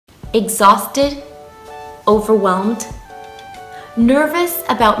exhausted, overwhelmed, nervous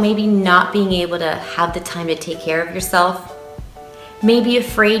about maybe not being able to have the time to take care of yourself, maybe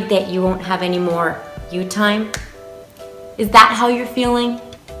afraid that you won't have any more you time? Is that how you're feeling?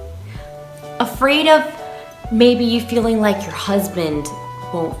 Afraid of maybe you feeling like your husband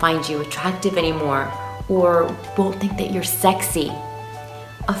won't find you attractive anymore or won't think that you're sexy.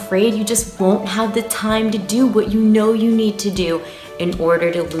 Afraid you just won't have the time to do what you know you need to do in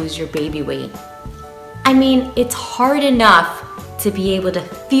order to lose your baby weight. I mean, it's hard enough to be able to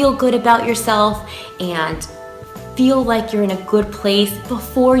feel good about yourself and feel like you're in a good place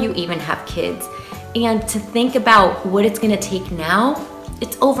before you even have kids. And to think about what it's gonna take now,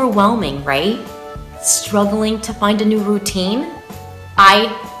 it's overwhelming, right? Struggling to find a new routine? I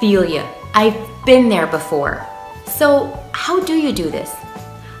feel you. I've been there before. So how do you do this?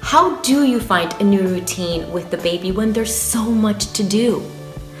 How do you find a new routine with the baby when there's so much to do?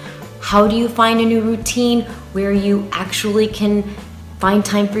 How do you find a new routine where you actually can find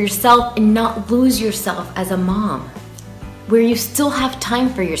time for yourself and not lose yourself as a mom? Where you still have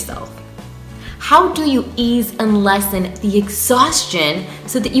time for yourself? How do you ease and lessen the exhaustion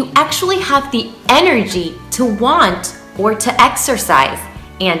so that you actually have the energy to want or to exercise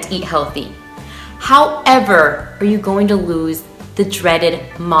and eat healthy? However, are you going to lose the dreaded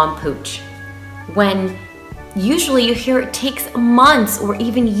mom pooch, when usually you hear it takes months or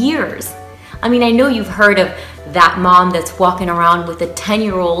even years? I mean, I know you've heard of that mom that's walking around with a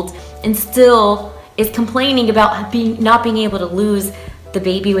 10-year-old and still is complaining about not being able to lose the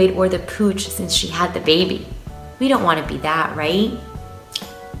baby weight or the pooch since she had the baby. We don't want to be that, right?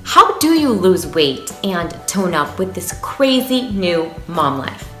 How do you lose weight and tone up with this crazy new mom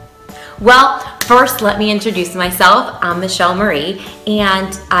life? Well, first let me introduce myself. I'm Michelle Marie,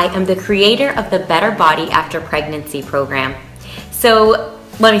 and I am the creator of the Better Body After Pregnancy program. So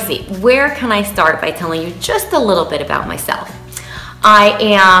let me see, where can I start by telling you just a little bit about myself? I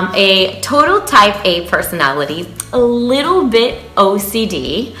am a total type A personality, a little bit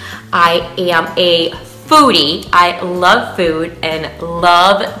OCD. I am a foodie. I love food and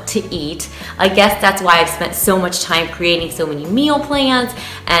love to eat. I guess that's why I've spent so much time creating so many meal plans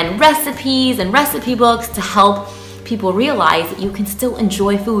and recipes and recipe books to help people realize that you can still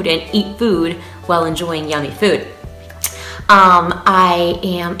enjoy food and eat food while enjoying yummy food. I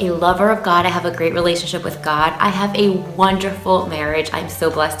am a lover of God. I have a great relationship with God. I have a wonderful marriage I'm so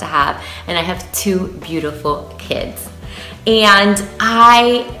blessed to have, and I have 2 beautiful kids. And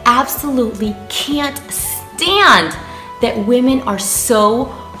I absolutely can't stand that women are so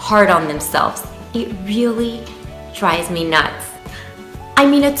hard on themselves. It really drives me nuts. I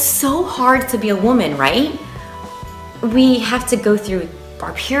mean, it's so hard to be a woman, right? We have to go through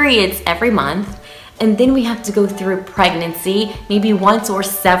our periods every month, and then we have to go through pregnancy maybe once or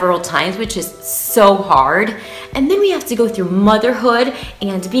several times, which is so hard. And then we have to go through motherhood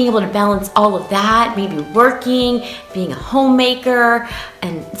and being able to balance all of that, maybe working, being a homemaker,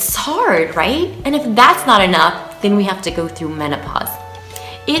 and it's hard, right? And if that's not enough, then we have to go through menopause.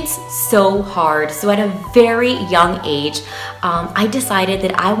 It's so hard. So at a very young age, I decided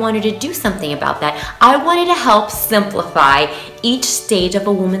that I wanted to do something about that. I wanted to help simplify each stage of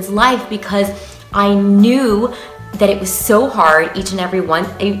a woman's life because I knew that it was so hard each and every one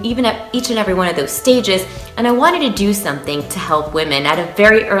of those stages, and I wanted to do something to help women. At a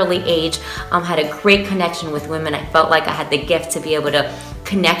very early age, had a great connection with women. I felt like I had the gift to be able to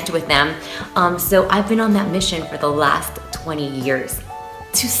connect with them. So I've been on that mission for the last 20 years.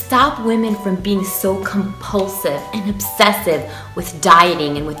 To stop women from being so compulsive and obsessive with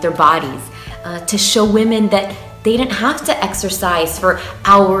dieting and with their bodies. To show women that they didn't have to exercise for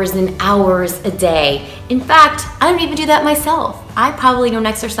hours and hours a day. In fact, I don't even do that myself. I probably don't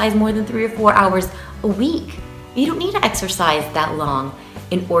exercise more than 3 or 4 hours a week. You don't need to exercise that long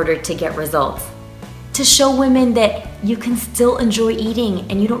in order to get results. To show women that you can still enjoy eating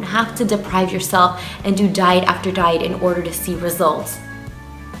and you don't have to deprive yourself and do diet after diet in order to see results.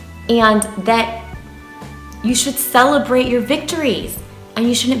 And that you should celebrate your victories. And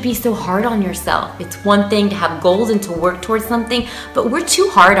you shouldn't be so hard on yourself. It's one thing to have goals and to work towards something, but we're too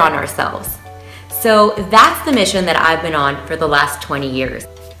hard on ourselves. So that's the mission that I've been on for the last 20 years.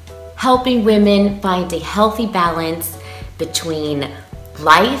 Helping women find a healthy balance between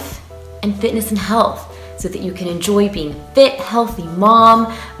life and fitness and health so that you can enjoy being fit, healthy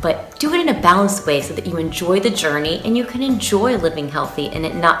mom, but do it in a balanced way so that you enjoy the journey and you can enjoy living healthy and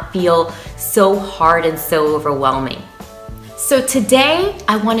it not feel so hard and so overwhelming. So today,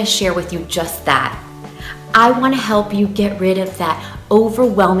 I want to share with you just that. I want to help you get rid of that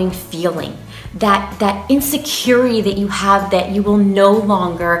overwhelming feeling, that insecurity that you have that you will no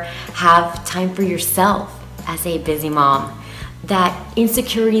longer have time for yourself as a busy mom, that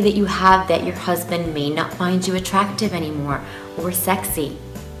insecurity that you have that your husband may not find you attractive anymore or sexy.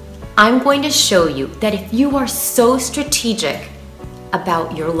 I'm going to show you that if you are so strategic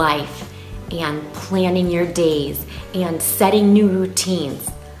about your life and planning your days and setting new routines,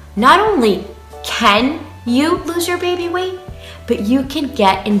 not only can you lose your baby weight, but you can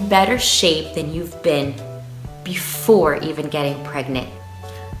get in better shape than you've been before even getting pregnant.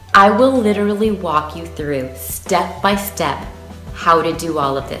 I will literally walk you through step by step how to do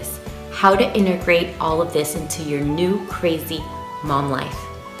all of this, how to integrate all of this into your new crazy mom life.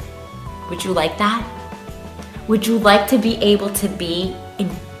 Would you like that? Would you like to be able to be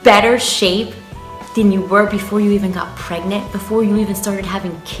in better shape than you were before you even got pregnant, before you even started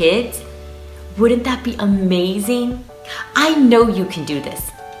having kids? Wouldn't that be amazing? I know you can do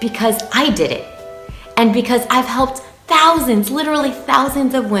this because I did it, and because I've helped thousands, literally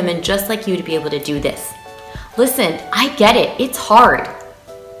thousands of women just like you to be able to do this. Listen, I get it, it's hard.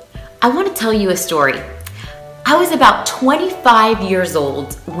 I want to tell you a story. I was about 25 years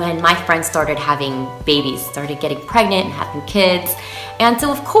old when my friends started having babies, started getting pregnant and having kids. And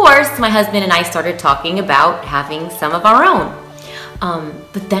so of course, my husband and I started talking about having some of our own.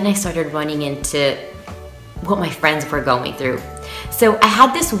 But then I started running into what my friends were going through. So I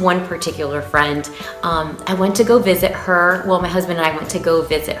had this one particular friend. I went to go visit her. Well, my husband and I went to go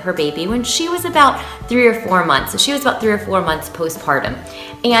visit her baby when she was about 3 or 4 months. So she was about 3 or 4 months postpartum.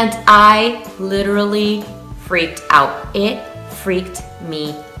 And I literally freaked out. It freaked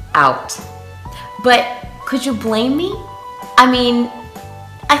me out. But could you blame me? I mean,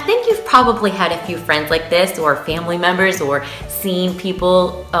 I think you've probably had a few friends like this, or family members, or seen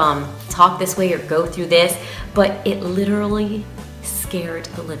people talk this way or go through this, but it literally scared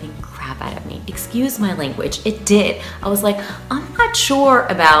the living crap out of me. Excuse my language, it did. I was like, I'm not sure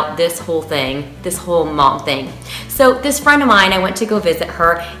about this whole thing, this whole mom thing. So this friend of mine, I went to go visit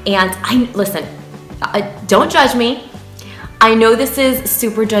her, and listen, don't judge me. I know this is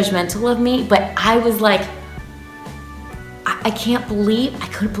super judgmental of me, but I was like, I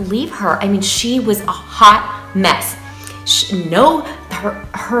couldn't believe her. I mean, she was a hot mess.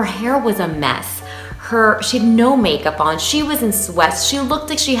 Her hair was a mess. She had no makeup on. She was in sweats. She looked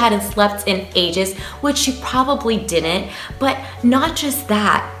like she hadn't slept in ages, which she probably didn't. But not just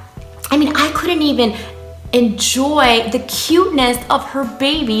that. I mean, I couldn't even enjoy the cuteness of her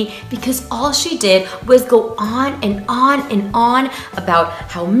baby because all she did was go on and on and on about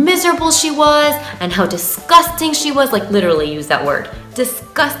how miserable she was and how disgusting she was, like literally use that word,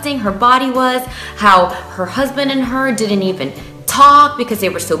 disgusting her body was, how her husband and her didn't even talk because they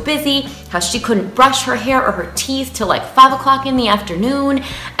were so busy, how she couldn't brush her hair or her teeth till like 5 o'clock in the afternoon,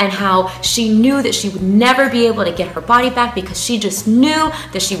 and how she knew that she would never be able to get her body back because she just knew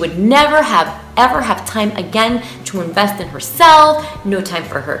that she would never ever have time again to invest in herself, no time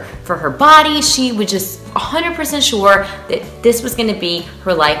for her body. She was just 100% sure that this was going to be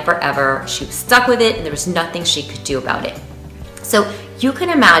her life forever. She was stuck with it and there was nothing she could do about it. So you can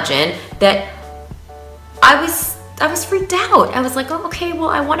imagine that I was freaked out. I was like, oh, okay, well,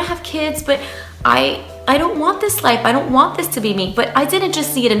 I want to have kids, but I don't want this life. I don't want this to be me. But I didn't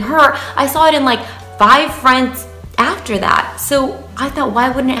just see it in her. I saw it in like 5 friends after that. So I thought, why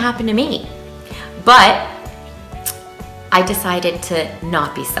wouldn't it happen to me? But I decided to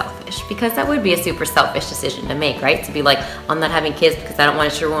not be selfish, because that would be a super selfish decision to make, right? To be like, I'm not having kids because I don't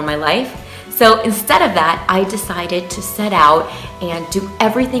want to ruin my life. So instead of that, I decided to set out and do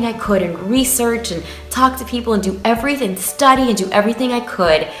everything I could and research and talk to people and do everything, study and do everything I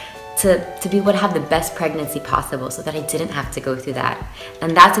could to be able to have the best pregnancy possible so that I didn't have to go through that.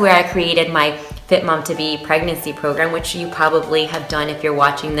 And that's where I created my Fit Mom to Be pregnancy program, which you probably have done if you're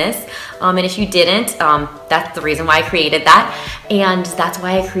watching this. And if you didn't, that's the reason why I created that. And that's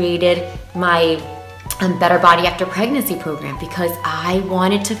why I created my Better Body After Pregnancy program, because I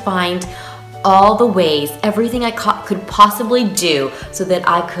wanted to find all the ways, everything I could possibly do so that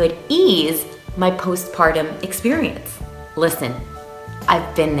I could ease my postpartum experience. Listen,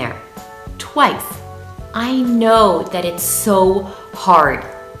 I've been there twice. I know that it's so hard,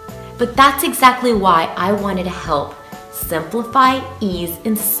 but that's exactly why I wanted to help simplify, ease,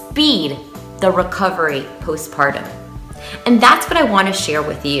 and speed the recovery postpartum. And that's what I want to share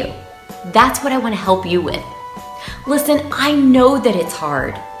with you. That's what I want to help you with. Listen, I know that it's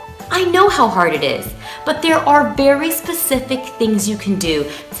hard. I know how hard it is, but there are very specific things you can do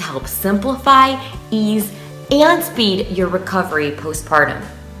to help simplify, ease, and speed your recovery postpartum.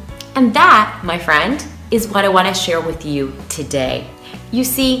 And that, my friend, is what I want to share with you today. You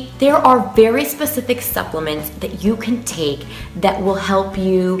see, there are very specific supplements that you can take that will help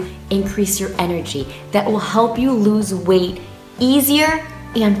you increase your energy, that will help you lose weight easier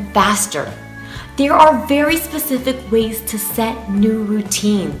and faster. There are very specific ways to set new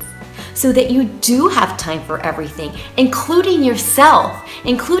routines so that you do have time for everything, including yourself,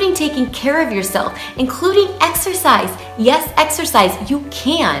 including taking care of yourself, including exercise. Yes, exercise, you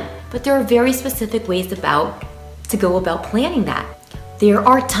can, but there are very specific ways to go about planning that. There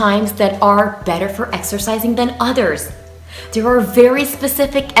are times that are better for exercising than others. There are very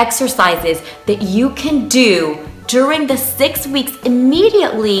specific exercises that you can do during the 6 weeks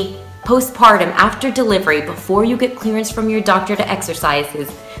immediately postpartum after delivery, before you get clearance from your doctor to exercise,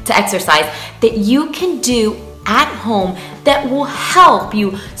 that you can do at home that will help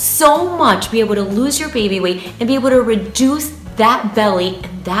you so much be able to lose your baby weight and be able to reduce that belly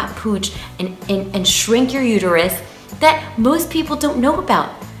and that pooch and shrink your uterus that most people don't know about.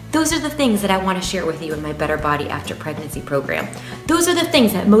 Those are the things that I want to share with you in my Better Body After Pregnancy program. Those are the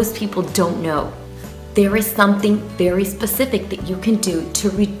things that most people don't know. There is something very specific that you can do to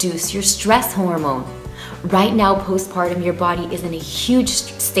reduce your stress hormone. Right now, postpartum, your body is in a huge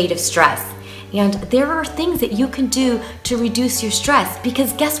state of stress. And there are things that you can do to reduce your stress,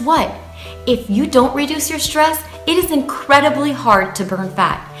 because guess what? If you don't reduce your stress, it is incredibly hard to burn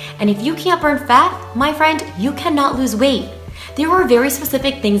fat. And if you can't burn fat, my friend, you cannot lose weight. There are very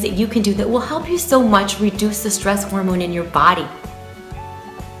specific things that you can do that will help you so much reduce the stress hormone in your body.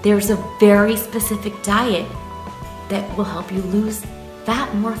 There's a very specific diet that will help you lose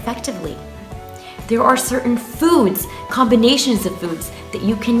fat more effectively. There are certain foods, combinations of foods that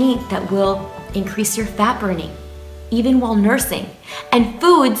you can eat that will increase your fat burning, even while nursing, and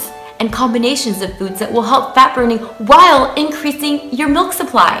foods and combinations of foods that will help fat burning while increasing your milk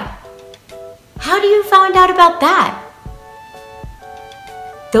supply. How do you find out about that?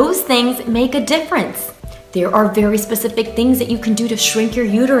 Those things make a difference. There are very specific things that you can do to shrink your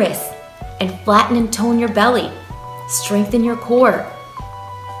uterus and flatten and tone your belly, strengthen your core.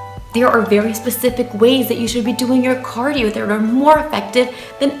 There are very specific ways that you should be doing your cardio that are more effective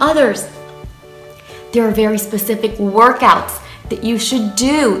than others. There are very specific workouts that you should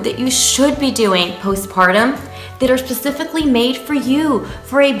do, that you should be doing postpartum, that are specifically made for you,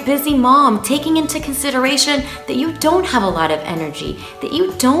 for a busy mom, taking into consideration that you don't have a lot of energy, that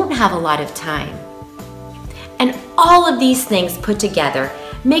you don't have a lot of time. And all of these things put together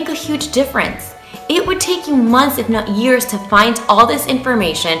make a huge difference. It would take you months, if not years, to find all this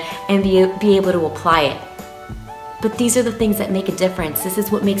information and be able to apply it. But these are the things that make a difference. This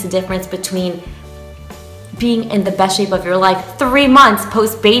is what makes a difference between being in the best shape of your life 3 months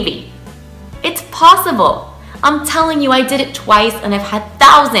post-baby. It's possible. I'm telling you, I did it twice and I've had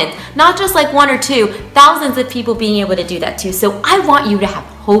thousands, not just like 1 or 2, thousands of people being able to do that too. So I want you to have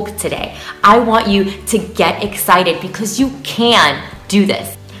hope today. I want you to get excited because you can do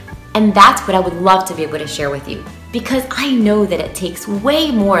this. And that's what I would love to be able to share with you, because I know that it takes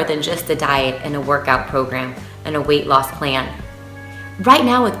way more than just a diet and a workout program and a weight loss plan. Right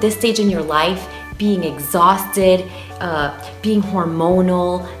now at this stage in your life, being exhausted, being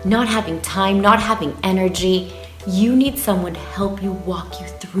hormonal, not having time, not having energy, you need someone to help you walk you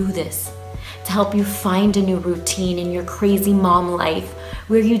through this, to help you find a new routine in your crazy mom life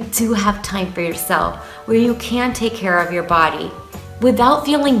where you do have time for yourself, where you can take care of your body without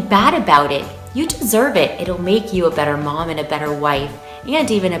feeling bad about it. You deserve it. It'll make you a better mom and a better wife and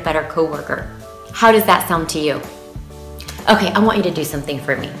even a better coworker. How does that sound to you? Okay, I want you to do something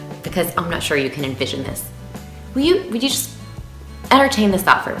for me, because I'm not sure you can envision this. Would you just entertain this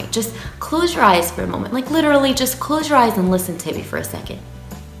thought for me? Just close your eyes for a moment. Like literally just close your eyes and listen to me for a second.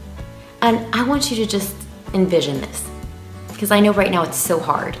 And I want you to just envision this, because I know right now it's so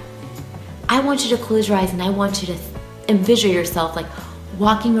hard. I want you to close your eyes and I want you to envision yourself like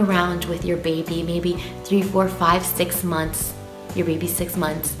walking around with your baby, maybe 3, 4, 5, 6 months. Your baby's 6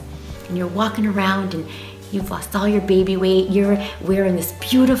 months. And you're walking around and you've lost all your baby weight. You're wearing this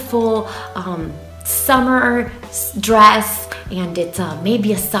beautiful summer dress, and it's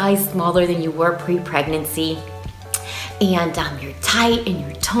maybe a size smaller than you were pre-pregnancy. And you're tight and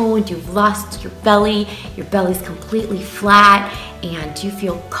you're toned. You've lost your belly. Your belly's completely flat, and you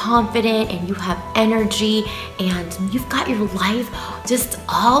feel confident and you have energy, and you've got your life just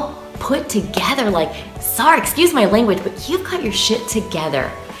all put together. Like, sorry, excuse my language, but you've got your shit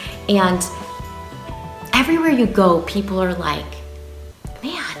together. And everywhere you go, people are like,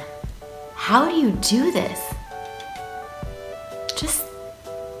 man, how do you do this? Just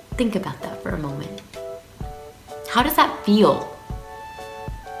think about that for a moment. How does that feel?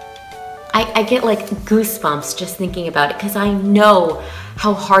 I get like goosebumps just thinking about it, because I know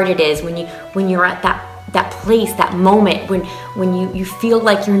how hard it is when you're at that place, that moment when you feel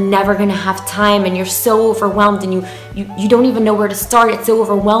like you're never gonna have time, and you're so overwhelmed, and you don't even know where to start. It's so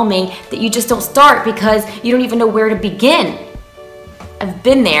overwhelming that you just don't start because you don't even know where to begin. I've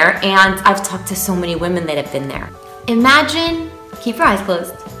been there, and I've talked to so many women that have been there. Imagine, keep your eyes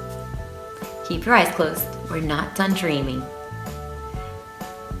closed. Keep your eyes closed. We're not done dreaming.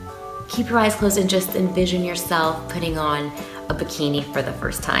 Keep your eyes closed and just envision yourself putting on a bikini for the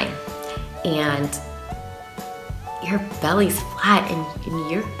first time. And your belly's flat,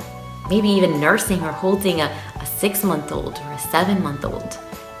 and you're maybe even nursing or holding a 6-month-old or a 7-month-old.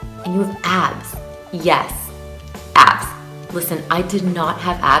 And you have abs. Yes, abs. Listen, I did not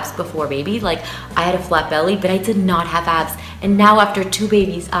have abs before baby. Like, I had a flat belly, but I did not have abs. And now after 2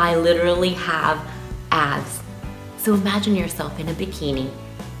 babies, I literally have abs. So imagine yourself in a bikini,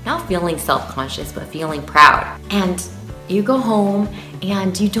 not feeling self-conscious, but feeling proud. And you go home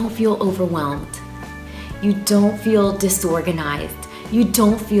and you don't feel overwhelmed. You don't feel disorganized. You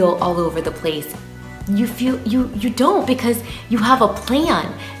don't feel all over the place. You don't, because you have a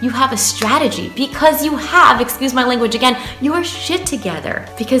plan. You have a strategy, because you have, excuse my language again, your shit together.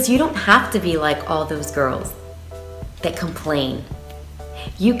 Because you don't have to be like all those girls that complain.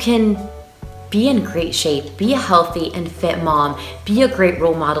 You can be in great shape, be a healthy and fit mom, be a great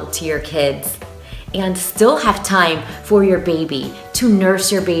role model to your kids, and still have time for your baby, to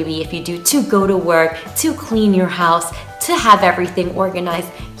nurse your baby if you do, to go to work, to clean your house, to have everything organized.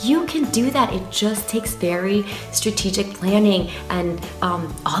 You can do that. It just takes very strategic planning and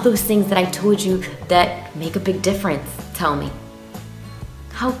all those things that I told you that make a big difference. Tell me,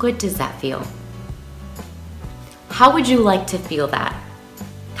 how good does that feel? How would you like to feel that?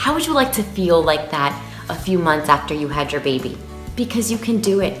 How would you like to feel like that a few months after you had your baby? Because you can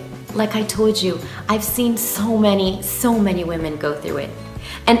do it. Like I told you, I've seen so many women go through it.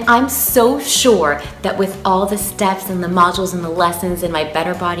 And I'm so sure that with all the steps and the modules and the lessons in my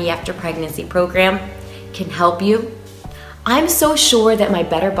Better Body After Pregnancy program can help you. I'm so sure that my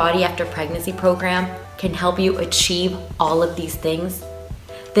Better Body After Pregnancy program can help you achieve all of these things,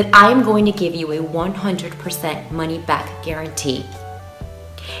 that I'm going to give you a 100% money back guarantee.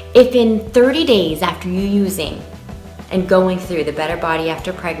 If in 30 days after you using and going through the Better Body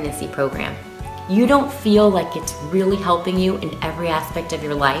After Pregnancy program, you don't feel like it's really helping you in every aspect of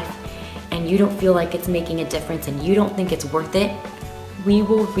your life, and you don't feel like it's making a difference, and you don't think it's worth it, we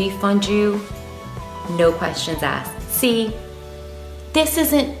will refund you, no questions asked. See, this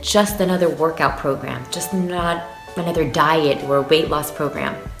isn't just another workout program, just not another diet or a weight loss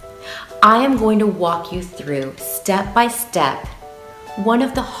program. I am going to walk you through, step by step, one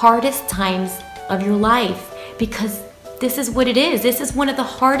of the hardest times of your life, because this is what it is. This is one of the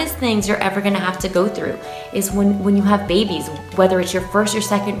hardest things you're ever gonna have to go through, is when you have babies, whether it's your first, your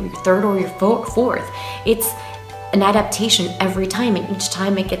second, your third, or your fourth. It's an adaptation every time, and each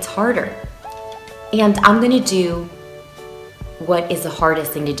time it gets harder. And I'm gonna do what is the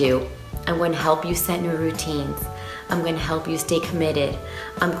hardest thing to do. I'm going to help you set new routines. I'm going to help you stay committed.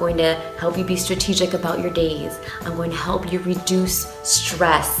 I'm going to help you be strategic about your days. I'm going to help you reduce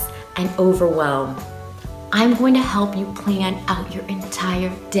stress and overwhelm. I'm going to help you plan out your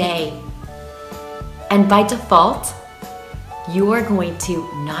entire day. And by default, you are going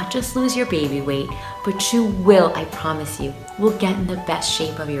to not just lose your baby weight, but you will, I promise you, will get in the best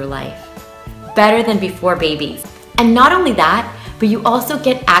shape of your life. Better than before babies. And not only that, but you also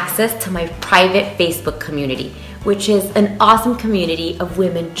get access to my private Facebook community, which is an awesome community of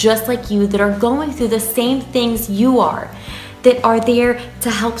women just like you that are going through the same things you are, that are there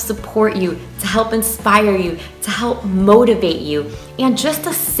to help support you, to help inspire you, to help motivate you, and just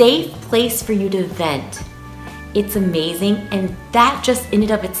a safe place for you to vent. It's amazing, and that just in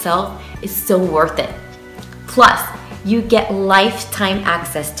and of itself is so worth it. Plus, you get lifetime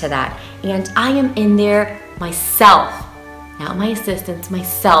access to that, and I am in there myself, not my assistants,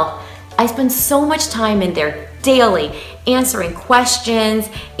 myself. I spend so much time in there daily answering questions,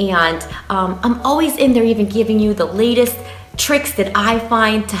 and I'm always in there even giving you the latest tricks that I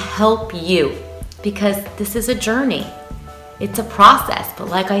find to help you, because this is a journey. It's a process, but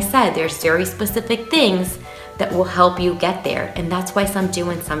like I said, there's very specific things that will help you get there, and that's why some do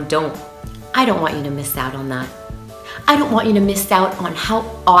and some don't. I don't want you to miss out on that. I don't want you to miss out on how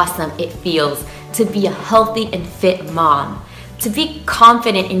awesome it feels to be a healthy and fit mom, to be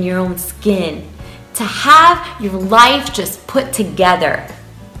confident in your own skin, to have your life just put together.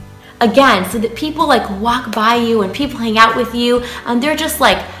 Again, so that people walk by you and people hang out with you and they're just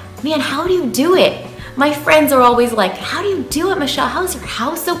like, man, how do you do it? My friends are always like, how do you do it, Michelle? How's your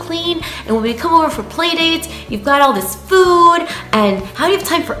house so clean? And when we come over for play dates, you've got all this food, and how do you have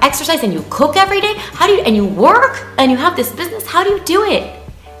time for exercise, and you cook every day? And you work, and you have this business? How do you do it?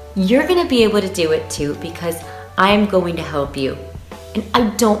 You're gonna be able to do it too, because I'm going to help you. And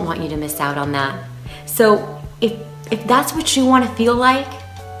I don't want you to miss out on that. So if that's what you want to feel like,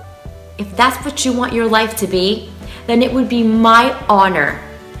 if that's what you want your life to be, then it would be my honor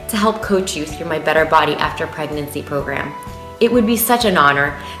to help coach you through my Better Body After Pregnancy program. It would be such an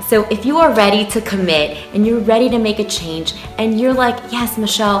honor. So if you are ready to commit and you're ready to make a change and you're like, yes,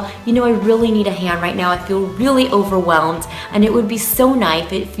 Michelle, you know, I really need a hand right now. I feel really overwhelmed, and it would be so nice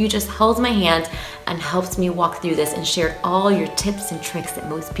if you just held my hand and helped me walk through this and shared all your tips and tricks that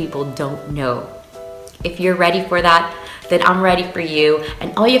most people don't know. If you're ready for that, then I'm ready for you.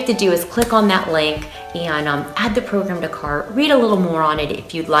 And all you have to do is click on that link and add the program to cart. Read a little more on it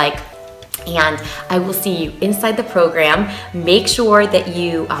if you'd like. And I will see you inside the program. Make sure that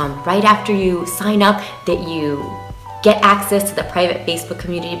you, right after you sign up, that you get access to the private Facebook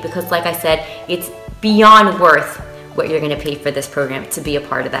community, because like I said, it's beyond worth what you're gonna pay for this program to be a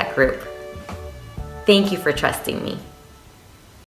part of that group. Thank you for trusting me.